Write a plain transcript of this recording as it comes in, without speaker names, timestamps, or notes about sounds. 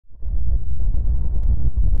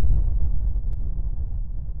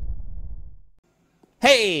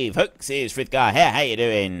Hey folks, it's Frithgar here, how you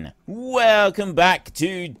doing? Welcome back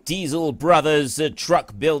to Diesel Brothers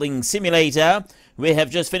Truck Building Simulator. We have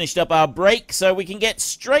just finished up our break, so we can get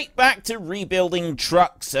straight back to rebuilding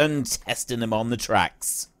trucks and testing them on the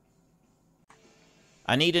tracks.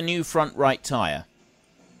 I need a new front right tyre.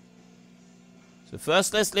 So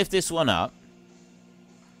first let's lift this one up.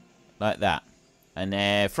 Like that.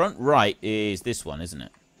 And front right is this one, isn't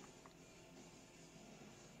it?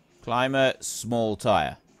 Climber, small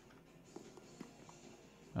tyre.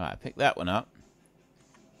 Alright, pick that one up.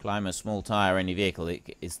 Climber, small tyre, any vehicle.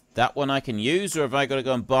 Is that one I can use, or have I got to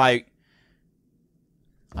go and buy?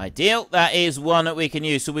 Ideal. That is one that we can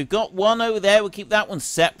use. So we've got one over there. We'll keep that one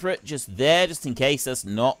separate, just there, just in case that's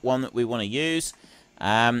not one that we want to use.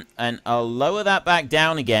 And I'll lower that back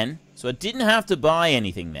down again. So I didn't have to buy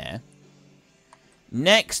anything there.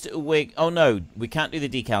 Next, oh no, we can't do the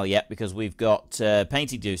decal yet because we've got painting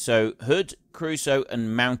to do. So, hood, Crusoe,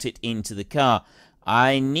 and mount it into the car.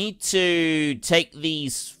 I need to take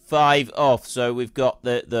these 5 off. So, we've got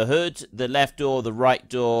the hood, the left door, the right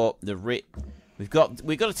door, the rear. We've got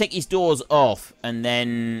to take these doors off and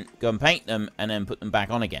then go and paint them and then put them back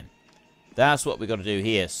on again. That's what we've got to do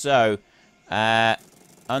here. So,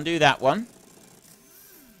 undo that one.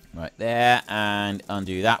 Right there, and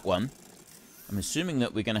undo that one. I'm assuming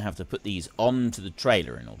that we're going to have to put these onto the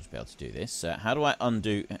trailer in order to be able to do this. How do I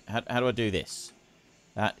undo... How do I do this?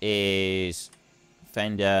 That is...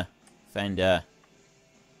 Fender...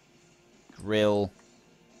 Grill.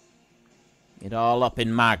 Get all up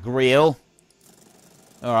in my grill.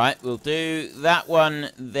 Alright, we'll do that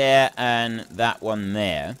one there and that one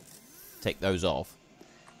there. Take those off.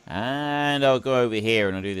 And I'll go over here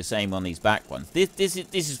and I'll do the same on these back ones. This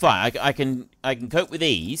is fine. I can cope with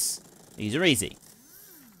these. These are easy.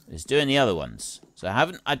 Just doing the other ones. So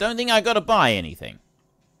I don't think I got to buy anything.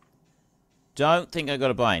 Don't think I got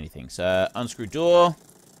to buy anything. So unscrew door.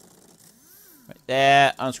 Right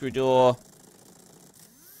there. Unscrew door.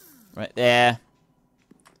 Right there.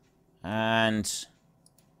 And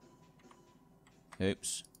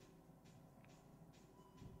oops.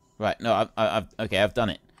 Right, no, I've done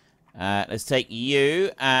it. Let's take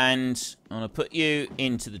you and I'm going to put you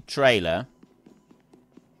into the trailer.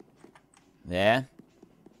 There.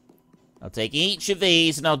 I'll take each of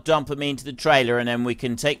these and I'll dump them into the trailer, and then we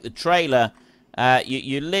can take the trailer.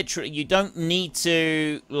 You don't need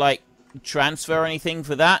to like transfer anything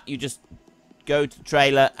for that. You just go to the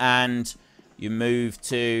trailer and you move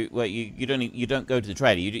to, well, you don't go to the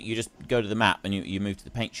trailer. You just go to the map and you move to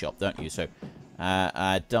the paint shop, don't you? So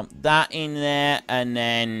dump that in there, and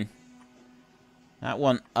then that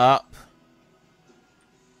one up.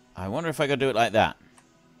 I wonder if I could do it like that.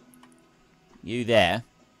 You there.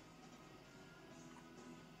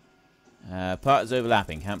 Part is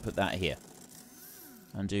overlapping. Can't put that here.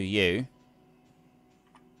 Undo you.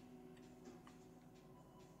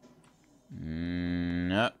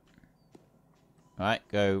 No. Right,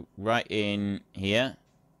 go right in here.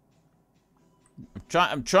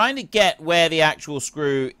 I'm trying to get where the actual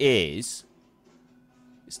screw is.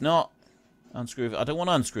 It's not unscrew. I don't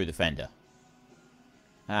want to unscrew the fender.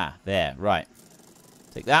 Ah, there. Right.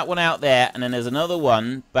 Take that one out there, and then there's another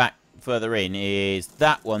one back further in, is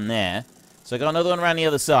that one there. So I got another one around the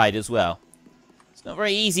other side as well. It's not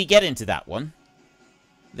very easy getting to that one.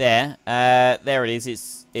 There. There it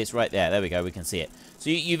is. It's right there. There we go. We can see it. So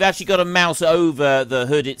you've actually got to mouse over the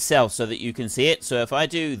hood itself so that you can see it. So if I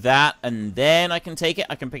do that, and then I can take it,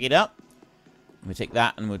 I can pick it up. We'll take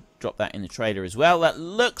that, and we'll drop that in the trailer as well. That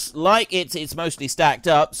looks like it's mostly stacked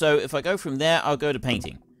up. So if I go from there, I'll go to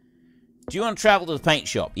painting. Do you want to travel to the paint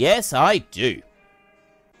shop? Yes, I do.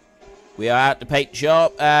 We are at the paint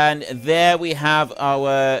shop, and there we have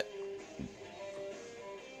our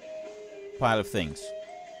pile of things.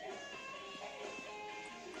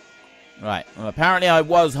 Right, well, apparently I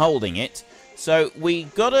was holding it. So we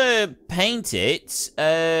gotta paint it,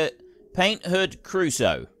 paint hood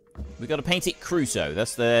Crusoe. We gotta paint it Crusoe.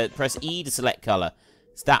 That's press E to select color.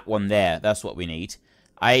 It's that one there. That's what we need.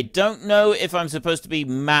 I don't know if I'm supposed to be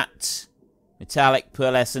matte, metallic,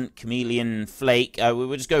 pearlescent, chameleon, flake. We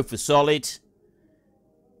will just go for solid.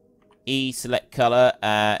 E, select color,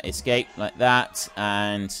 escape, like that.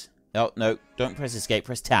 And, oh, no, don't press escape,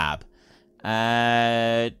 press tab.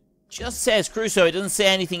 Just says Crusoe, it doesn't say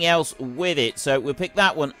anything else with it. So we'll pick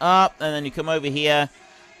that one up, and then you come over here.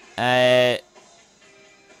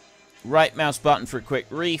 Right mouse button for a quick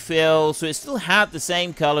refill. So it still had the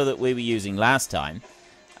same color that we were using last time.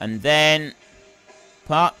 And then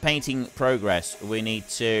part painting progress. We need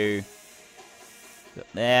to go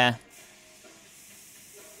there.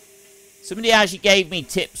 Somebody actually gave me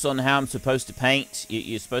tips on how I'm supposed to paint.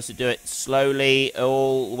 You're supposed to do it slowly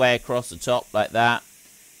all the way across the top like that.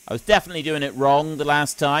 I was definitely doing it wrong the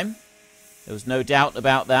last time. There was no doubt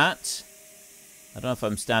about that. I don't know if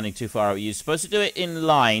I'm standing too far out. You're supposed to do it in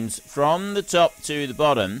lines from the top to the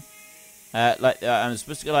bottom. I'm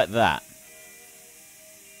supposed to go like that.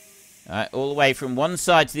 Alright, all the way from one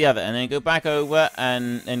side to the other. And then go back over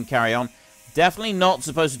and carry on. Definitely not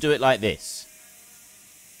supposed to do it like this.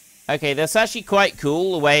 Okay, that's actually quite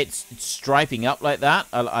cool, the way it's striping up like that.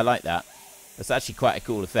 I like that. That's actually quite a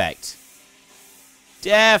cool effect.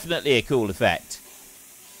 Definitely a cool effect.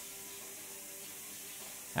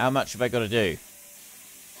 How much have I got to do?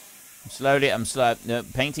 I'm slow. No,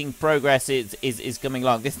 painting progress is coming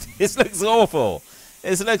along. This looks awful.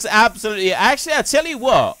 This looks absolutely... Actually, I'll tell you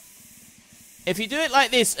what. If you do it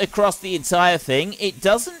like this across the entire thing, it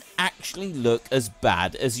doesn't actually look as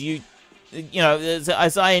bad as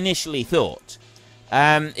as I initially thought.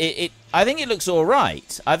 I think it looks all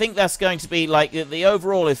right. I think that's going to be like the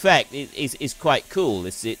overall effect is quite cool.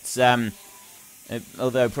 It's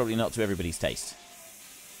although probably not to everybody's taste.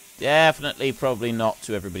 Definitely probably not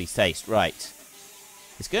to everybody's taste. Right.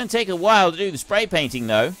 It's going to take a while to do the spray painting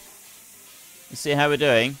though. Let's see how we're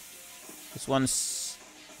doing. This one's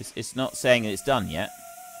it's not saying that it's done yet.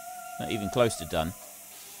 Not even close to done.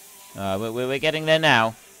 We're getting there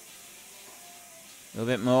now. A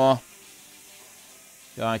little bit more.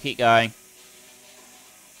 Go on, keep going.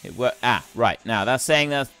 It worked. Ah, right. Now that's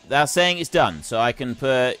saying it's done. So I can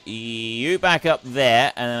put you back up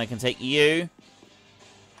there, and then I can take you.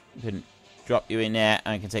 I can drop you in there,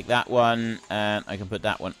 and I can take that one, and I can put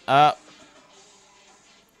that one up.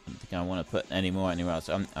 I don't think I want to put any more anywhere else.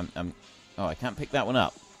 Oh, I can't pick that one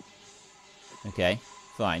up. Okay,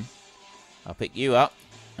 fine. I'll pick you up.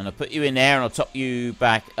 And I'll put you in there and I'll top you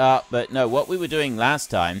back up. But no, what we were doing last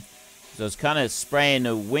time was I was kind of spraying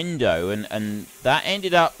a window. And that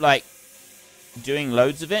ended up, like, doing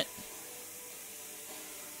loads of it.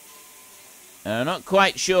 And I'm not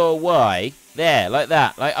quite sure why. There, like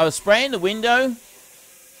that. Like, I was spraying the window.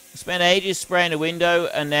 I spent ages spraying the window.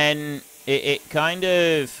 And then it kind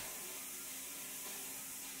of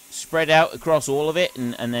spread out across all of it.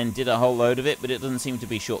 And then did a whole load of it. But it doesn't seem to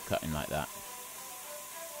be shortcutting like that.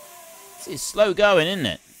 It's slow going, isn't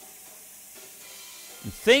it?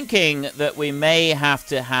 I'm thinking that we may have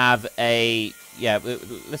to have a... Yeah,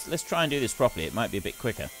 let's try and do this properly. It might be a bit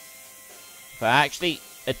quicker. If I actually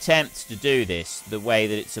attempt to do this the way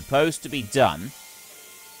that it's supposed to be done.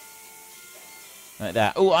 Like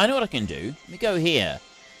that. Oh, I know what I can do. Let me go here.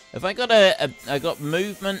 If I got I got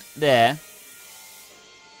movement there.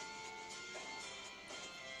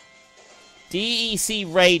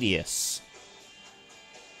 DEC radius.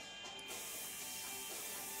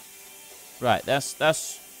 Right,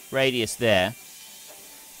 that's radius there.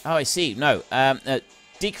 Oh, I see. No,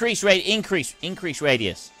 decrease radius, increase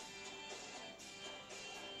radius.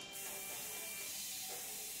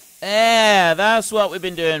 Yeah, that's what we've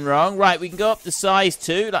been doing wrong. Right, we can go up to size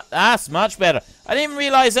 2. That's much better. I didn't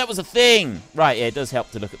realize that was a thing. Right, yeah, it does help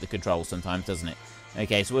to look at the controls sometimes, doesn't it?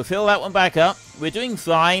 Okay, so we'll fill that one back up. We're doing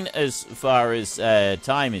fine as far as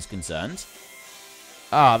time is concerned.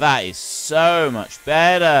 Oh, that is so much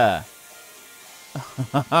better.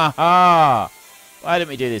 Why didn't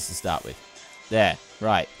we do this to start with? There,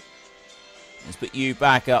 right. Let's put you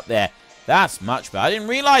back up there. That's much better. I didn't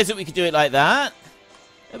realize that we could do it like that.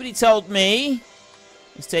 Nobody told me.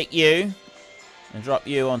 Let's take you and drop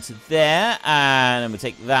you onto there. And then we'll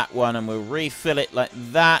take that one and we'll refill it like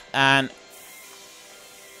that. And...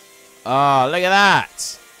 oh, look at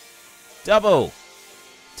that. Double.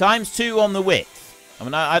 ×2 on the width. I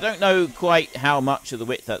mean, I don't know quite how much of the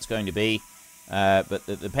width that's going to be. But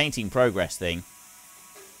the painting progress thing.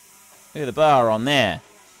 Look at the bar on there.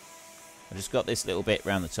 I've just got this little bit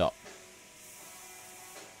around the top.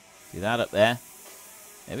 Do that up there.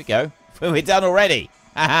 There we go. We're done already.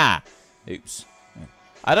 Haha. Oops.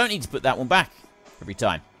 I don't need to put that one back every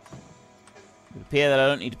time. It would appear that I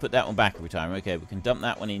don't need to put that one back every time. Okay, we can dump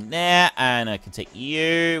that one in there. And I can take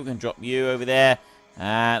you. We can drop you over there.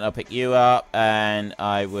 And I'll pick you up. And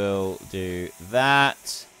I will do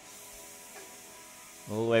that.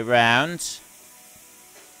 All the way round.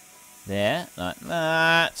 There, like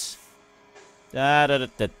that. Da da da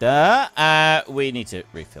da da. We need to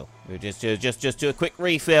refill. We'll just do a quick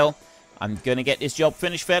refill. I'm gonna get this job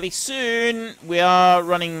finished fairly soon. We are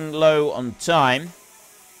running low on time.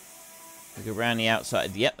 We go around the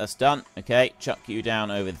outside. Yep, that's done. Okay, chuck you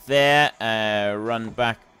down over there. Run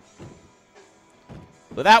back.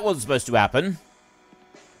 But that wasn't supposed to happen.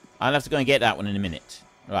 I'll have to go and get that one in a minute.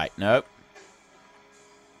 Right, nope.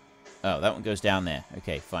 Oh, that one goes down there.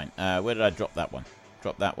 Okay, fine. Where did I drop that one?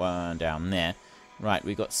 Drop that one down there. Right,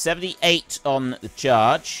 we've got 78 on the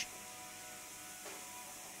charge.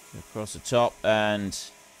 Across the top and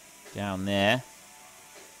down there.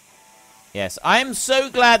 Yes, I am so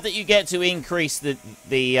glad that you get to increase the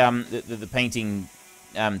painting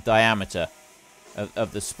diameter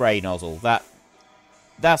of the spray nozzle.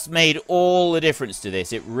 That's made all the difference to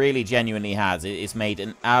this. It really genuinely has. It's made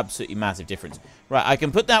an absolutely massive difference. Right, I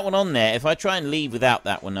can put that one on there. If I try and leave without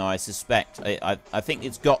that one now, I suspect I think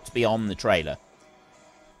it's got to be on the trailer.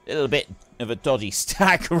 A little bit of a dodgy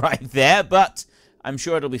stack right there, but I'm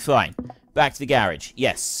sure it'll be fine. Back to the garage.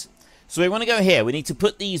 Yes. So we want to go here. We need to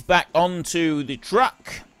put these back onto the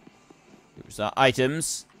truck. Here's our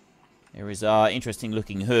items. Here is our interesting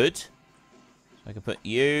looking hood. So I can put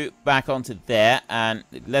you back onto there. And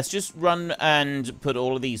let's just run and put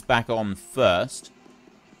all of these back on first.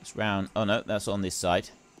 It's round. Oh no, that's on this side.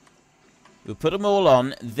 We'll put them all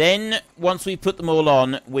on. Then, once we put them all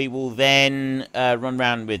on, we will then run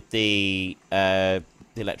around with the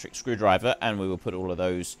electric screwdriver. And we will put all of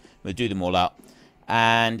those. We'll do them all up.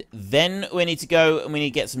 And then we need to go and we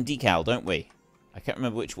need to get some decal, don't we? I can't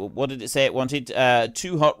remember which one. What did it say it wanted?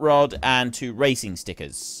 2 hot rod and 2 racing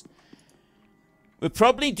stickers. We'll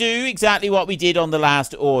probably do exactly what we did on the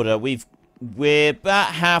last order. We're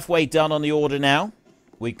about halfway done on the order now.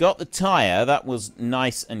 We got the tyre. That was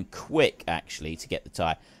nice and quick, actually, to get the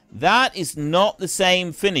tyre. That is not the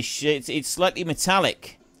same finish. It's slightly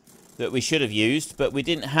metallic that we should have used, but we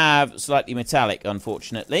didn't have slightly metallic,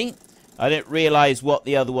 unfortunately. I didn't realise what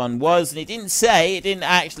the other one was, and it didn't say, it didn't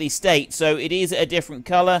actually state, so it is a different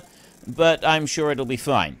colour, but I'm sure it'll be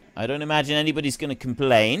fine. I don't imagine anybody's going to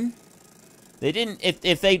complain. They didn't,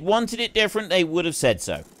 if they'd wanted it different, they would have said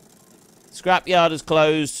so. Scrapyard is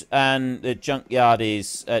closed, and the junkyard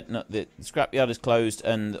is, the scrapyard is closed,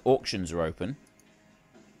 and the auctions are open.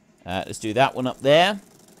 Let's do that one up there,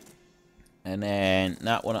 and then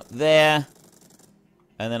that one up there.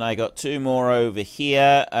 And then I got 2 more over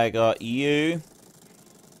here. I got you.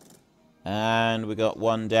 And we got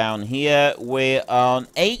 1 down here. We're on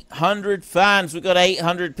 800 fans. We've got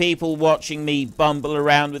 800 people watching me bumble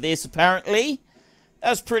around with this, apparently.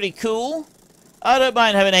 That's pretty cool. I don't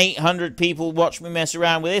mind having 800 people watch me mess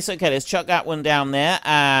around with this. Okay, let's chuck that one down there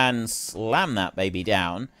and slam that baby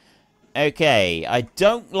down. Okay, I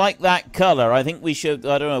don't like that color. I think we should...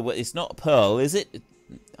 I don't know. It's not a pearl, is it?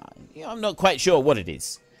 I'm not quite sure what it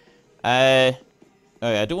is. Okay,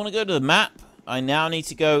 I don't want to go to the map. I now need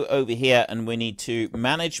to go over here, and we need to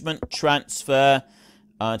management transfer.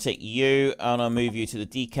 I'll take you, and I'll move you to the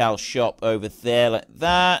decal shop over there like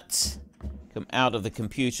that. Come out of the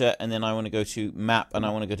computer, and then I want to go to map, and I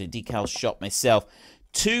want to go to decal shop myself.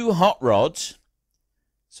 2 hot rods.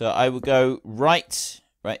 So I would go right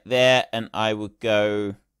there, and I would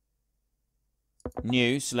go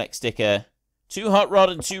new, select sticker. 2 hot rod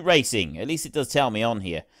and 2 racing. At least it does tell me on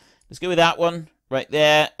here. Let's go with that one right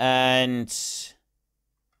there. And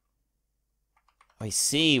I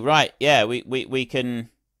see. Right. Yeah, we can.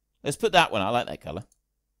 Let's put that one. I like that color.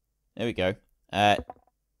 There we go.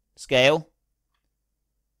 Scale.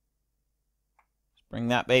 Let's bring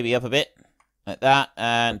that baby up a bit. Like that.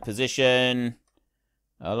 And position.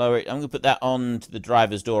 I'll lower it. I'm going to put that on to the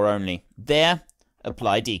driver's door only. There.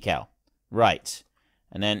 Apply decal. Right.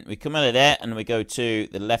 And then we come out of there and we go to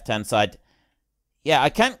the left-hand side. Yeah, I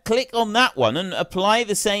can't click on that one and apply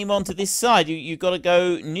the same onto this side. You've got to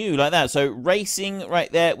go new like that. So racing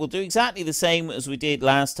right there. We'll do exactly the same as we did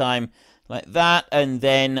last time. Like that. And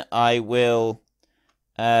then I will...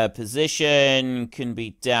 position can be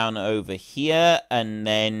down over here. And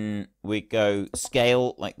then we go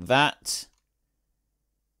scale like that.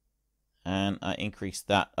 And I increase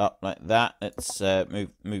that up like that. Let's move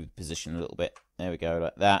the position a little bit. There we go,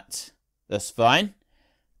 like that. That's fine.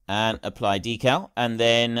 And apply decal. And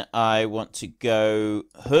then I want to go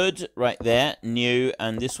hood right there, new.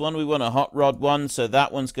 And this one, we want a hot rod one. So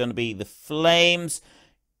that one's going to be the flames.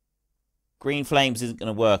 Green flames isn't going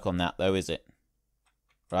to work on that, though, is it?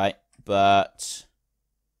 Right, but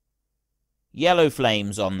yellow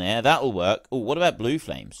flames on there. That'll work. Oh, what about blue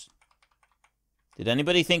flames? Did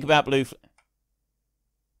anybody think about blue flames?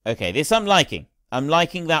 Okay, this I'm liking. I'm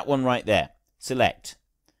liking that one right there. Select.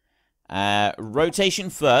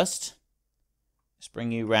 Rotation first. Let's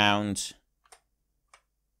bring you round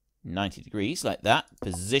 90 degrees like that.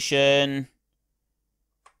 Position.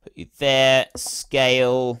 Put you there.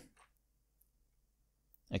 Scale.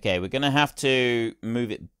 Okay, we're going to have to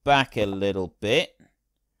move it back a little bit.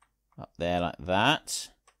 Up there like that.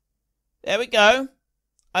 There we go.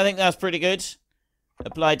 I think that's pretty good.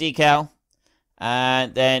 Apply decal.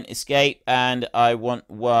 And then escape, and I want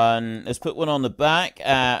one. Let's put one on the back.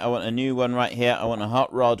 I want a new one right here. I want a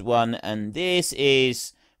hot rod one, and this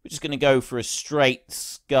is... We're just going to go for a straight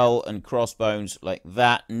skull and crossbones like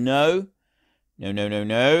that. No. No, no, no,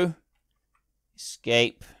 no.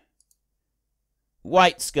 Escape.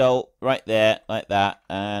 White skull right there, like that.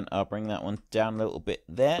 And I'll bring that one down a little bit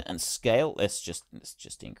there and scale. Let's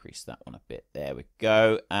just increase that one a bit. There we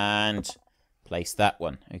go. And place that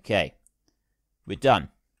one. Okay. We're done.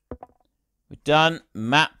 We're done.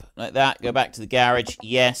 Map like that. Go back to the garage.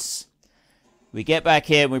 Yes. We get back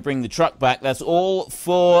here and we bring the truck back. That's all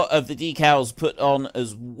 4 of the decals put on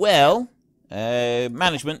as well.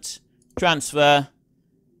 Management. Transfer.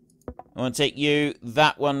 I want to take you,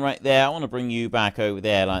 that one right there. I want to bring you back over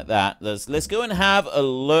there like that. Let's go and have a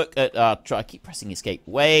look at our truck. I keep pressing escape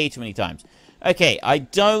way too many times. Okay, I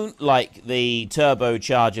don't like the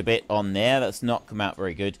turbocharger bit on there. That's not come out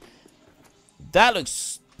very good. That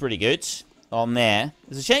looks pretty good on there.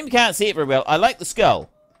 It's a shame you can't see it very well. I like the skull.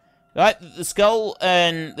 Right, the skull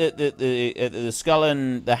and the skull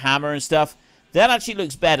and the hammer and stuff, that actually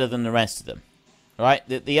looks better than the rest of them. Right,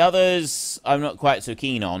 the others I'm not quite so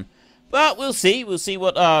keen on, but we'll see. We'll see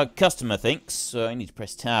what our customer thinks. So I need to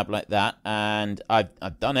press tab like that, and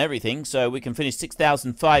I've done everything, so we can finish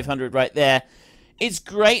 6,500 right there. It's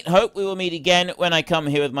great. Hope we will meet again when I come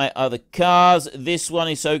here with my other cars. This one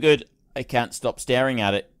is so good, I can't stop staring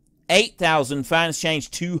at it. 8,000 fans change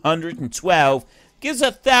 212. Gives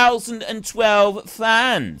 1,012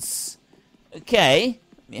 fans. Okay,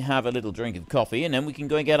 let me have a little drink of coffee, and then we can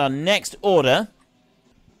go and get our next order.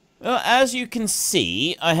 Well, as you can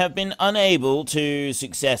see, I have been unable to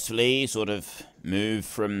successfully sort of move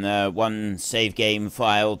from the one save game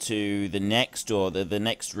file to the next, or the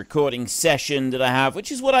next recording session that I have,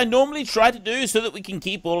 which is what I normally try to do so that we can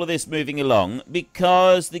keep all of this moving along,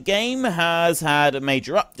 because the game has had a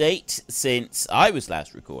major update since I was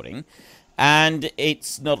last recording. And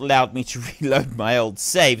it's not allowed me to reload my old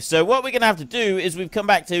save. So what we're going to have to do is we've come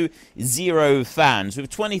back to 0 fans with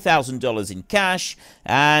 $20,000 in cash.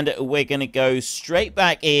 And we're going to go straight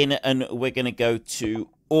back in and we're going to go to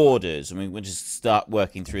orders. I mean, we'll just start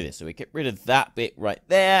working through this. So we get rid of that bit right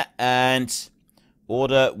there. And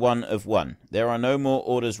order 1 of 1. There are no more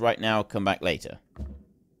orders right now. Come back later.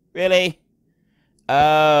 Really?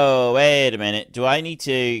 Oh, wait a minute. Do I need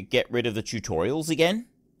to get rid of the tutorials again?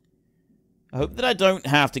 I hope that I don't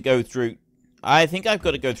have to go through... I think I've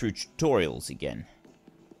got to go through tutorials again.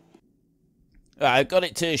 I've got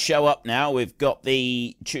it to show up now. We've got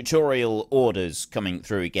the tutorial orders coming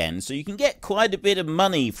through again. So you can get quite a bit of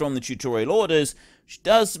money from the tutorial orders, which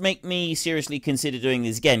does make me seriously consider doing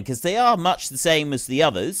this again, because they are much the same as the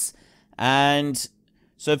others. And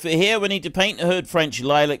so for here, we need to paint the hood French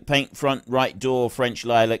lilac, paint front right door French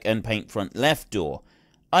lilac, and paint front left door.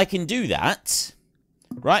 I can do that.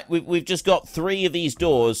 Right, we've just got 3 of these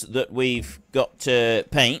doors that we've got to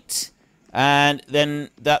paint, and then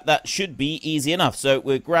that should be easy enough. So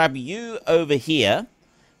we'll grab you over here,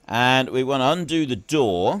 and we want to undo the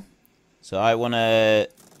door. So I want to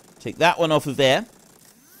take that one off of there,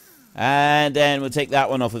 and then we'll take that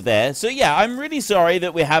one off of there. So yeah, I'm really sorry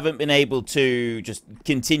that we haven't been able to just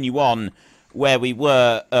continue on where we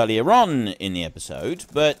were earlier on in the episode,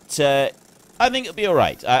 but I think it'll be all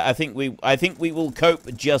right. I think we will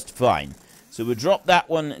cope just fine. So we'll drop that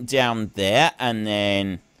one down there, and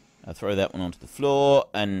then I'll throw that one onto the floor,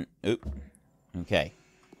 and oop. Okay.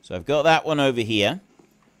 So I've got that one over here,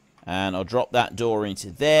 and I'll drop that door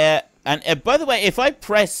into there. And by the way, if I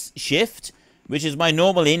press shift, which is my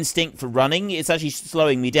normal instinct for running, it's actually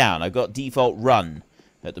slowing me down. I've got default run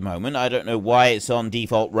at the moment. I don't know why it's on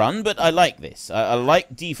default run, but I like this. I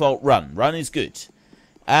like default run. Run is good.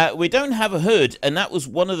 We don't have a hood, and that was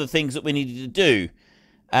one of the things that we needed to do.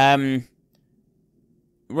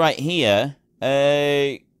 Right here,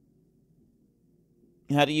 how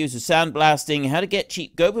to use the sandblasting, how to get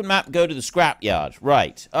cheap. Go open map, go to the scrapyard.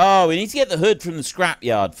 Right. Oh, we need to get the hood from the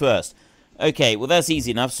scrapyard first. Okay, well, that's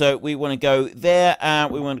easy enough. So we want to go there,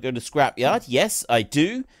 and we want to go to the scrapyard. Yes, I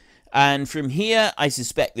do. And from here, I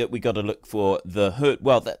suspect that we got to look for the hood.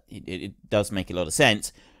 Well, it does make a lot of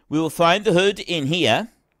sense. We will find the hood in here,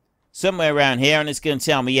 somewhere around here, and it's going to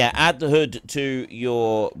tell me, yeah, add the hood to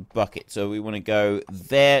your bucket. So we want to go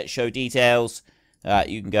there, show details.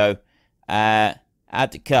 You can go, add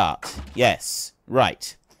to cart. Yes,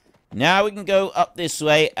 right. Now we can go up this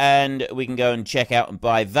way, and we can go and check out and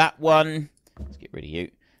buy that one. Let's get rid of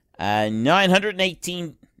you.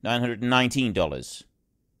 $919.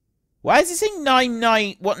 Why is it saying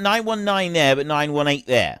 919 there, but 918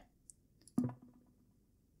 there?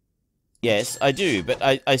 Yes, I do, but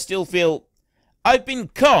I still feel... I've been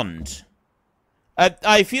conned.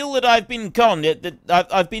 I feel that I've been conned.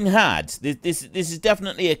 I've been had. This is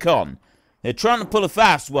definitely a con. They're trying to pull a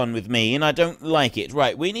fast one with me, and I don't like it.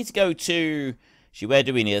 Right, we need to go to... Actually, where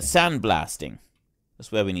do we need? Sandblasting.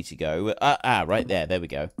 That's where we need to go. Right there. There we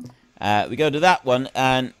go. We go to that one,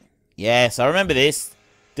 and... Yes, I remember this.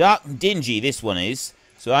 Dark and dingy, this one is.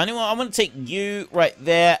 So I want to take you right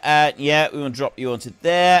there, and yeah, we want to drop you onto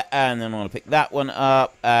there, and then I want to pick that one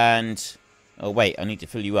up, and... Oh, wait, I need to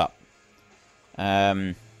fill you up.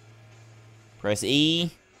 Press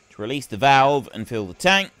E to release the valve and fill the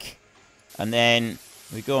tank. And then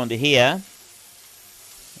we go onto here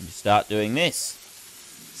and just start doing this.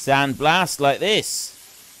 Sand blast like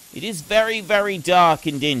this. It is very, very dark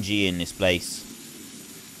and dingy in this place.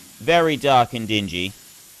 Very dark and dingy.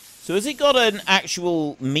 So has it got an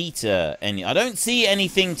actual meter? I don't see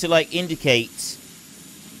anything to, like, indicate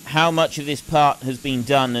how much of this part has been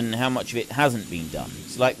done and how much of it hasn't been done.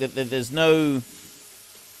 It's like there's no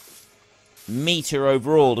meter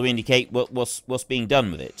overall to indicate what's being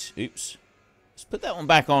done with it. Oops. Let's put that one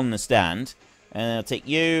back on the stand. And I'll take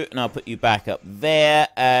you, and I'll put you back up there.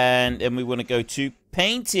 And then we want to go to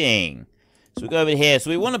painting. So we go over here. So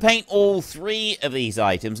we want to paint all 3 of these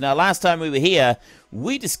items. Now, last time we were here,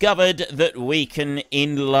 we discovered that we can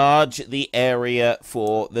enlarge the area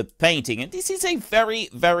for the painting. And this is a very,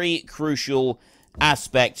 very crucial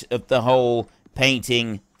aspect of the whole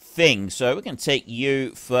painting thing. So we're going to take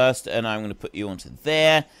you first, and I'm going to put you onto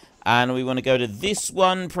there. And we want to go to this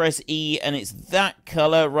one, press E, and it's that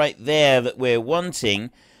color right there that we're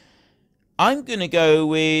wanting. I'm going to go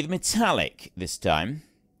with metallic this time.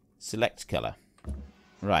 Select color.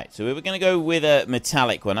 Right, so we're going to go with a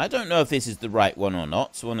metallic one. I don't know if this is the right one or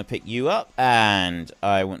not, so I want to pick you up, and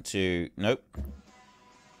I want to... Nope.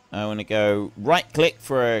 I want to go right-click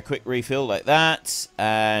for a quick refill like that,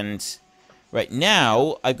 and... Right,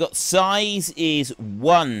 now, I've got size is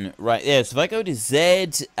 1 right there. So if I go to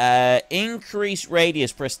Z, increase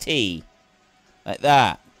radius, press T. Like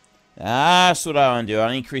that. That's what I want to do.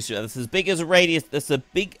 I increase it. That's as big as a radius. That's as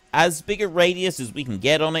big a radius as we can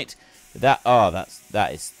get on it. That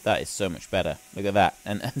is so much better. Look at that.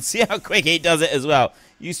 And see how quick it does it as well.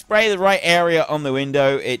 You spray the right area on the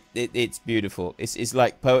window, it's beautiful. It's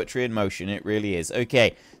like poetry in motion. It really is.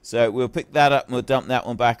 Okay, so we'll pick that up and we'll dump that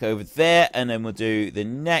one back over there, and then we'll do the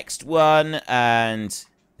next one, and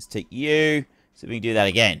let's take you. See if we can do that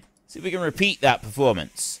again. See if we can repeat that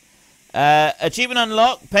performance. Achievement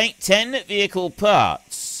unlocked, paint 10 vehicle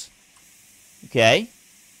parts. Okay.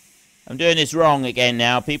 I'm doing this wrong again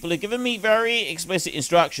now. People have given me very explicit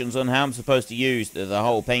instructions on how I'm supposed to use the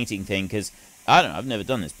whole painting thing, because, I don't know, I've never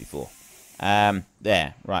done this before.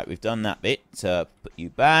 There. Right, we've done that bit. So, put you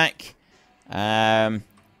back.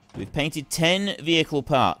 We've painted 10 vehicle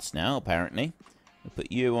parts now, apparently. I'll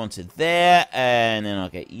put you onto there, and then I'll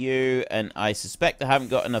get you, and I suspect I haven't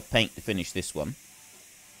got enough paint to finish this one.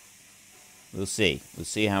 We'll see. We'll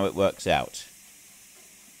see how it works out.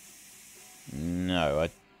 No, I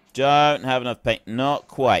don't have enough paint. Not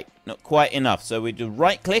quite. Not quite enough. So we do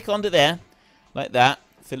right-click onto there, like that.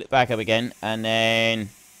 Fill it back up again, and then...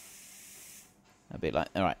 a bit like...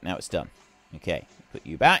 Alright, now it's done. Okay, put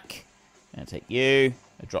you back, and take you.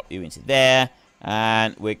 I'll drop you into there,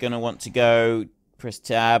 and we're going to want to go... Press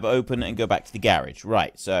tab, open, and go back to the garage.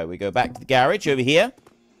 Right, so we go back to the garage over here.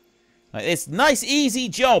 Like this. Nice, easy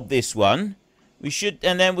job, this one. We should...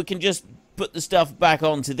 And then we can just put the stuff back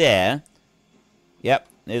onto there. Yep,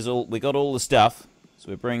 there's all... We got all the stuff. So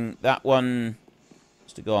we bring that one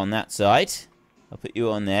just to go on that side. I'll put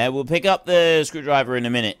you on there. We'll pick up the screwdriver in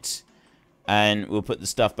a minute, and we'll put the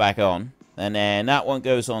stuff back on. And then that one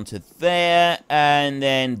goes onto there, and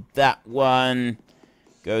then that one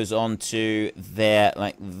goes onto there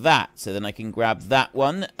like that. So then I can grab that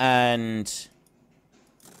one and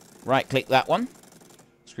right-click that one.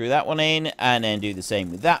 Screw that one in, and then do the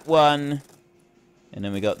same with that one. And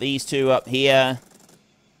then we got these two up here.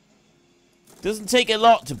 Doesn't take a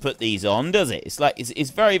lot to put these on, does it? It's like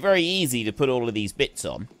it's very, very easy to put all of these bits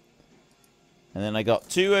on. And then I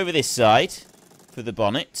got two over this side for the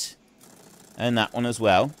bonnet, and that one as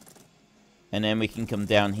well. And then we can come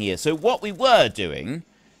down here. So what we were doing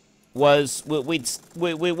was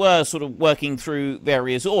we were sort of working through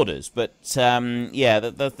various orders, but yeah,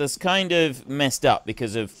 that's kind of messed up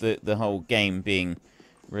because of the whole game being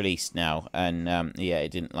released now, and yeah,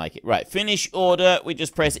 it didn't like it. Right, finish order. We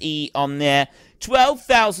just press E on there.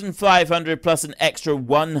 12,500 plus an extra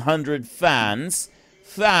 100 fans.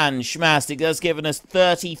 Fan-schmastic. That's given us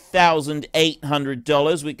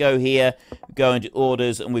 $30,800. We go here, go into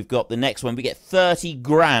orders, and we've got the next one. We get 30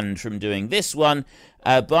 grand from doing this one.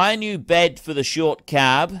 Buy a new bed for the short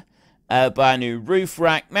cab. Buy a new roof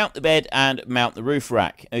rack. Mount the bed and mount the roof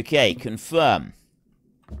rack. Okay, confirm.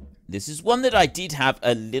 This is one that I did have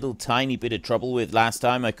a little tiny bit of trouble with last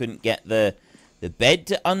time. I couldn't get the bed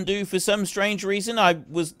to undo for some strange reason. I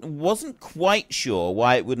wasn't quite sure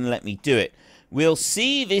why it wouldn't let me do it. We'll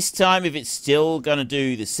see this time if it's still going to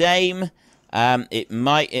do the same. It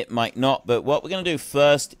might not. But what we're going to do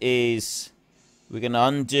first is we're going to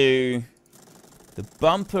undo the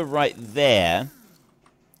bumper right there.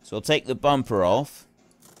 So I'll take the bumper off.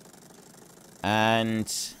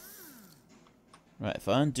 And right, if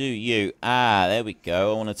I undo you, there we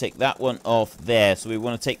go. I want to take that one off there. So we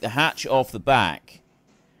want to take the hatch off the back.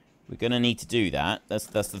 We're going to need to do that. That's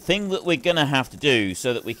the thing that we're going to have to do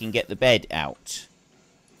so that we can get the bed out.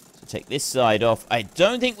 So take this side off. I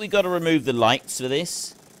don't think we've got to remove the lights for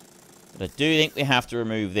this. But I do think we have to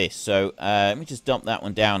remove this. So let me just dump that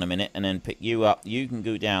one down a minute and then pick you up. You can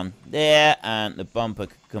go down there and the bumper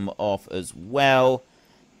can come off as well.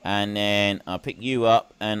 And then I'll pick you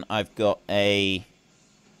up and I've got a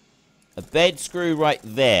bed screw right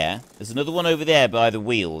there. There's another one over there by the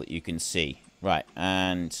wheel that you can see. Right,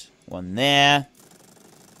 and one there.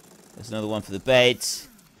 There's another one for the bed.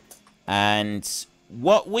 And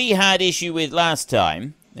what we had issue with last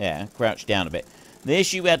time... Yeah, crouch down a bit. The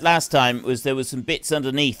issue we had last time was there was some bits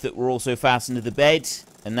underneath that were also fastened to the bed.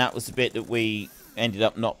 And that was the bit that we ended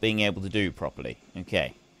up not being able to do properly.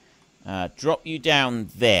 Okay. Drop you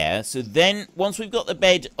down there. So then, once we've got the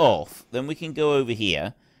bed off, then we can go over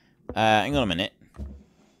here. Hang on a minute.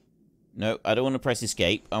 No, I don't want to press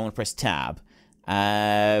escape. I want to press tab.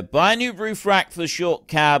 Buy a new roof rack for the short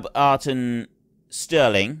cab, Arton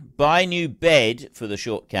Sterling. Buy a new bed for the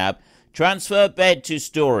short cab. Transfer bed to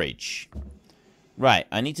storage. Right,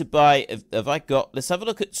 I need to buy... Have I got... Let's have a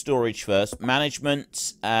look at storage first.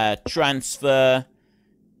 Management, transfer...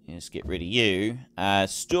 Let's get rid of you.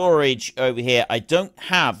 Storage over here. I don't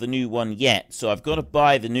have the new one yet, so I've got to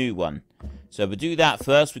buy the new one. So we do that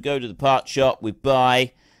first. We go to the part shop. We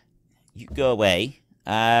buy... You go away.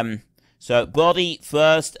 So body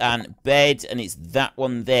first and bed, and it's that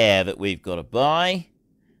one there that we've got to buy.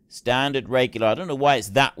 Standard, regular. I don't know why it's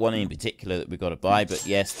that one in particular that we've got to buy, but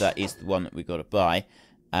yes, that is the one that we've got to buy.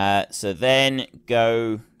 So then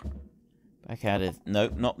go back out of... No,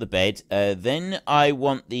 not the bed. Then I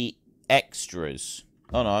want the extras.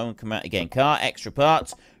 Oh no, I want to come out again. Car, extra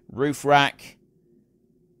parts, roof rack,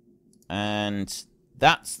 and...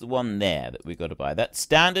 That's the one there that we've got to buy. That's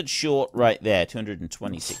standard short right there,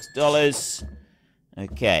 $226.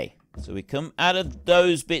 Okay, so we come out of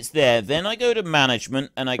those bits there. Then I go to management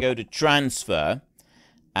and I go to transfer.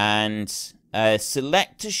 And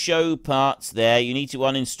select to show parts there. You need to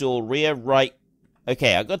uninstall rear right.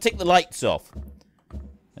 Okay, I've got to take the lights off.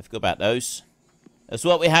 I forgot about those. That's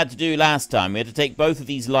what we had to do last time. We had to take both of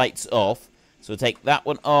these lights off. So take that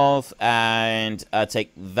one off, and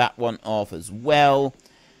take that one off as well.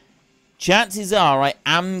 Chances are I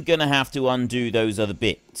am going to have to undo those other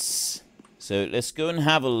bits. So let's go and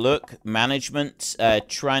have a look. Management,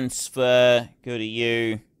 transfer, go to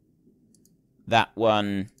you. That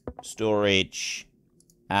one, storage,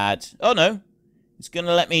 add. Oh no, it's going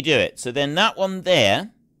to let me do it. So then that one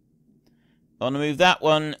there, I want to move that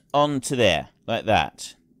one onto there, like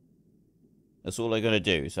that. That's all I'm going to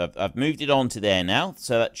do. So I've moved it on to there now.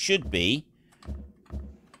 So that should be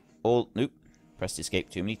all... Nope. Pressed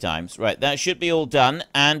escape too many times. Right, that should be all done.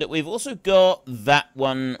 And we've also got that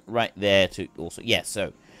one right there to also... Yes,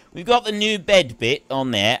 so we've got the new bed bit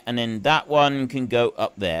on there. And then that one can go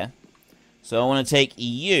up there. So I want to take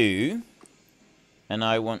you. And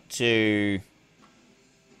I want to...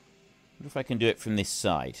 I wonder if I can do it from this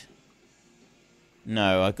side.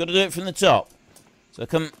 No, I've got to do it from the top. So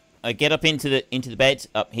I get up into the bed,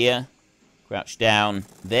 up here, crouch down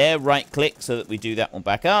there, right click so that we do that one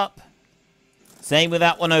back up. Same with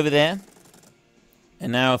that one over there.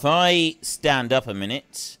 And now if I stand up a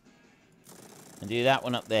minute and do that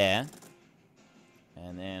one up there,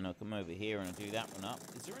 and then I'll come over here and I'll do that one up.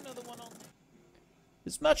 Is there another one on there?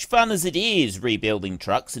 As much fun as it is rebuilding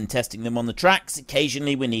trucks and testing them on the tracks,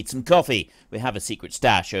 occasionally we need some coffee. We have a secret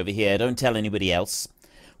stash over here, don't tell anybody else.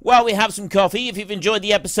 While we have some coffee, if you've enjoyed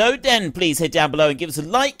the episode, then please head down below and give us a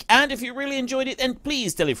like. And if you really enjoyed it, then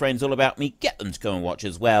please tell your friends all about me. Get them to go and watch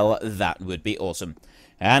as well. That would be awesome.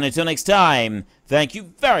 And until next time, thank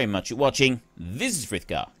you very much for watching. This is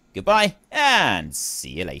Frithgar. Goodbye, and see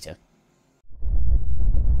you later.